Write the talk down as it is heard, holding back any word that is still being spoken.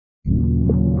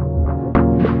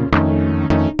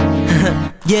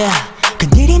Yeah,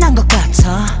 큰일이 난 것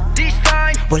같아.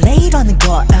 원래 이러는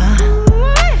거야.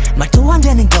 말도 안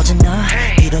되는 거잖아.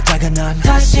 이러다가 난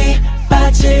다시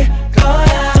빠질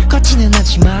거야. 똑같지는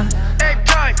않지만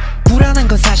불안한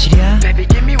건 사실이야.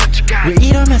 왜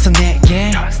이러면서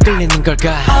내게 끌리는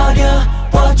걸까?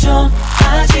 어려워 좀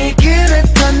아직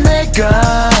그랬던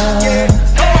내가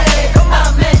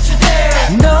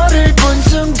너를 본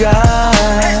순간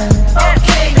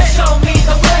Okay, now show me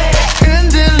the way.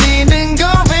 흔들리는 거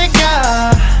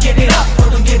왜까? Give it up, oh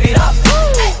don't give it up.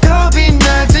 겁이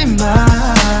나지마.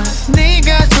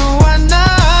 네가 좋아 나.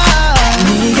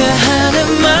 네가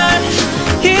하는 말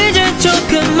이제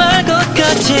조금 알 것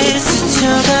같이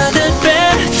스쳐가듯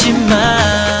뺐지만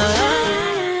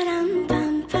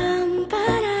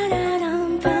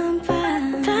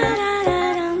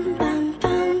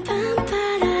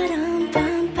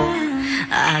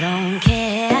I don't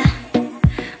care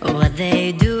what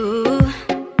they do.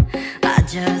 I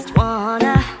just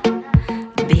wanna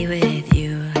be with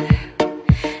you.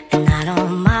 And I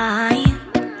don't mind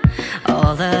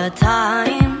all the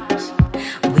times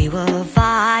we will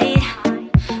fight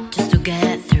just to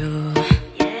get through.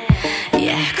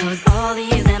 Yeah, cause all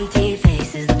these empty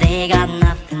faces, they got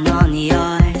nothing on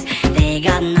yours. They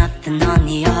got nothing on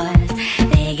yours.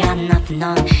 They got nothing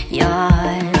on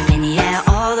yours. And yeah,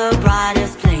 all the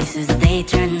brightest places, they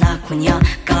turn dark when you're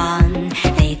gone.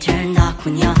 They turn dark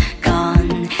when you're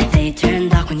gone. They turn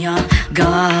dark when you're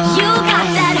gone. You got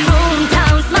that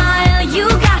hometown smile. You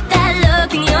got that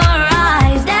look in your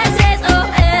eyes that says, oh,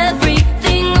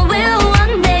 everything will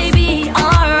one day be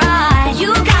alright.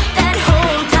 You got that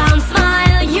hometown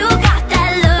smile. You got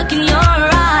that look in your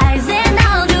eyes. And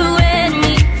I'll do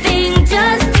anything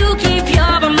just to keep you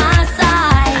by my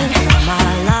side. All my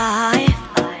life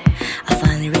I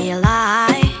finally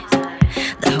realized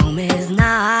that home is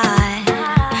not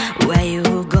where you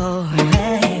go.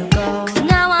 Cause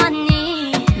now I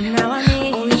need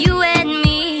only you and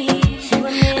me.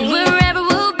 And wherever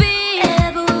we'll be,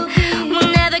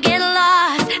 we'll never get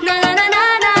lost. Na na na na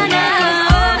na na. Cause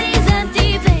all these empty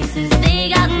faces, they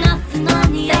got nothing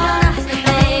on you.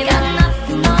 They got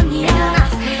nothing on you.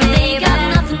 They got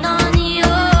nothing on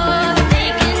you. They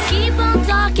can keep on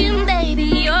talking, baby.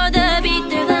 You're the beat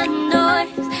to the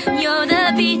noise. You're the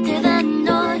beat to the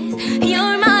noise.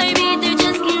 You're my beat, they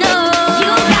just know.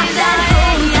 You got that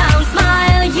hometown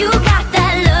smile. You got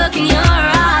that look in your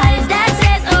eyes that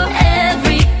says, oh,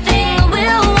 everything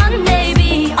will one day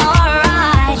be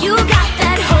alright. You got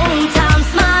that hometown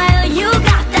smile. You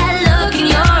got that look in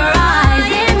your eyes.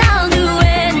 And I'll do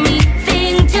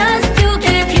anything just to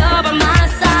keep you by my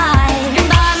side.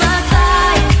 By my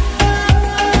side.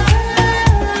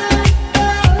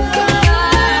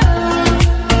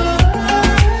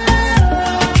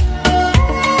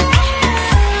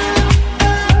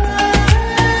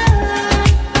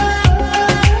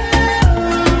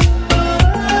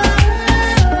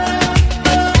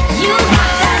 You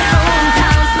got that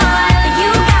hometown smile.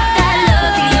 You got that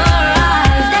look in your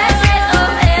eyes that says,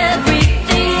 oh,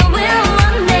 everything will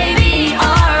one day be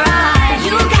alright.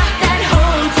 You got that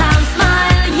hometown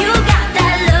smile. You got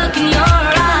that look in your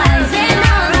eyes. And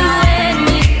I'll do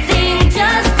anything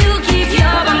just to keep you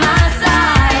by my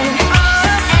side.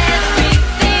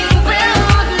 Everything will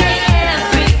one day,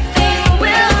 everything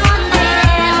will one day,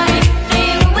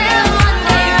 everything will one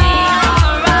day be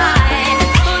alright.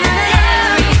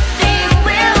 Everything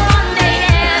will one day,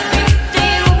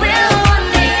 everything will one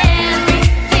day,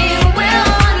 everything will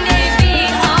one day be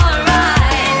alright.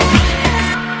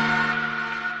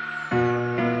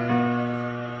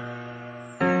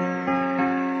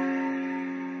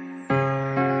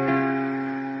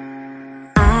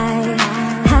 I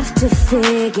have to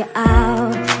figure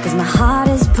out, cause my heart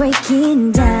is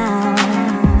breaking down.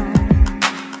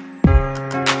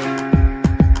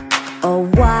 Oh,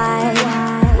 why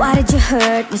did you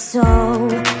hurt me so?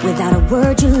 Without a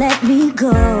word you let me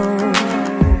go.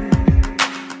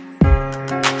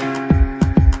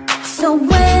 So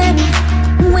when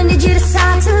did you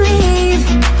decide to leave?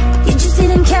 You just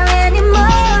didn't care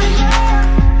anymore.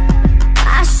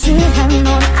 I should have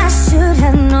known, I should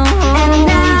have known. And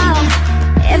now,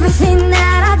 everything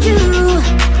that I do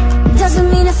doesn't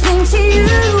mean a thing to you.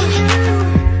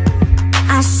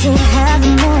 I should have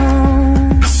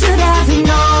known, I should have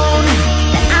known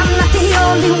that I'm not the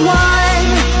only one,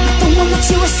 the one that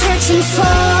you were searching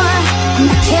for. And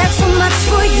I cared so much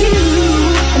for you,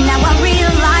 but now I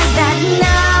realize that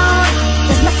now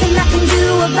there's nothing I can do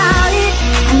about it.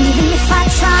 And even if I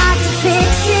tried to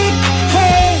fix it,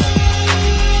 hey,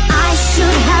 I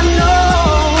should have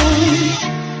known.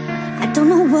 I don't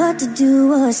know what to do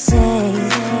or say,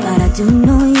 but I do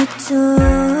know you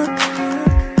took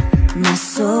my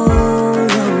soul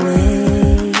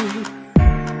away.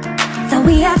 Thought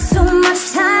we had so much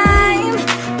time,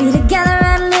 be together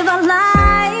and live our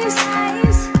lives,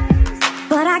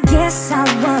 but I guess I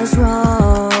was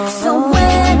wrong. So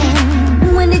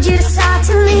when did you decide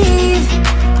to leave?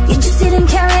 You just didn't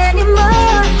care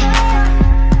anymore.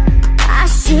 I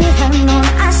should have known,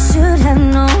 I should have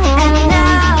known. And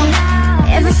now,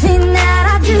 everything that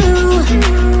I do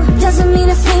doesn't mean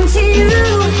a thing to you.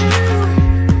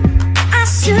 I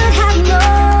should have known,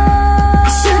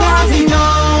 I should have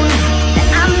known that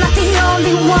I'm not the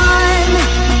only one,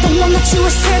 the one that you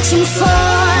were searching for.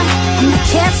 And I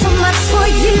cared so much for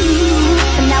you,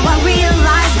 but now I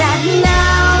realize that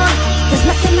now there's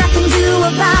nothing I can do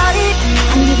about it.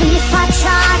 And even if I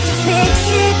tried to fix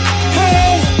it,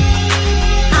 hey,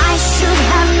 I should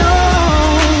have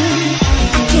known.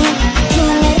 I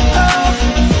can't let it go.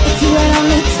 If you had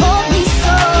only told me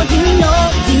so, you know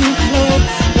you played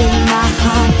with my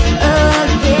heart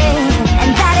again,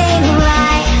 and that ain't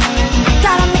right. I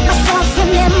gotta make myself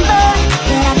remember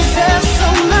that I deserve so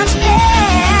much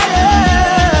better.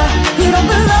 You don't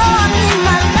belong in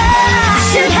my life. I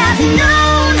should have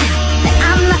known that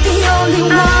I'm not the only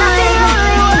one,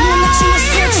 the one that you were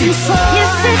searching for.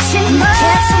 You're searching for. I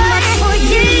cared so much for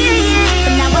you,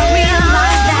 but now I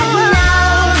realize that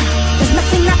now there's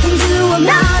nothing I can do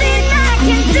about it. And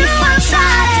even if I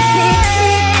try to fix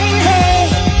it, hey,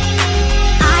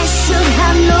 I should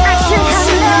have known. I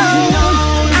should have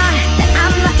known that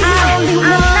I'm not the only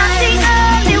one,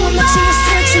 the one that you were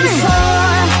searching for.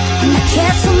 And I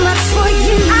cared so much for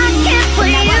you. I care for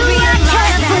you. Now I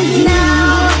realize that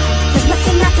now there's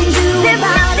nothing I can do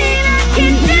about it. And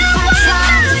even if I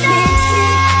try to fix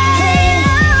it, hey,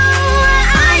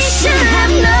 I should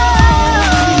have known.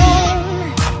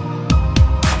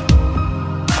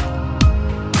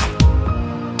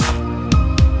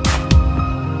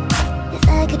 If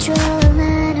I could draw a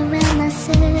line around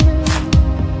myself,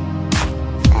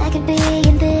 if I could be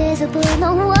invisible,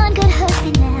 no one could hurt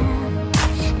me now.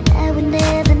 And I would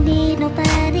never need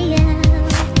nobody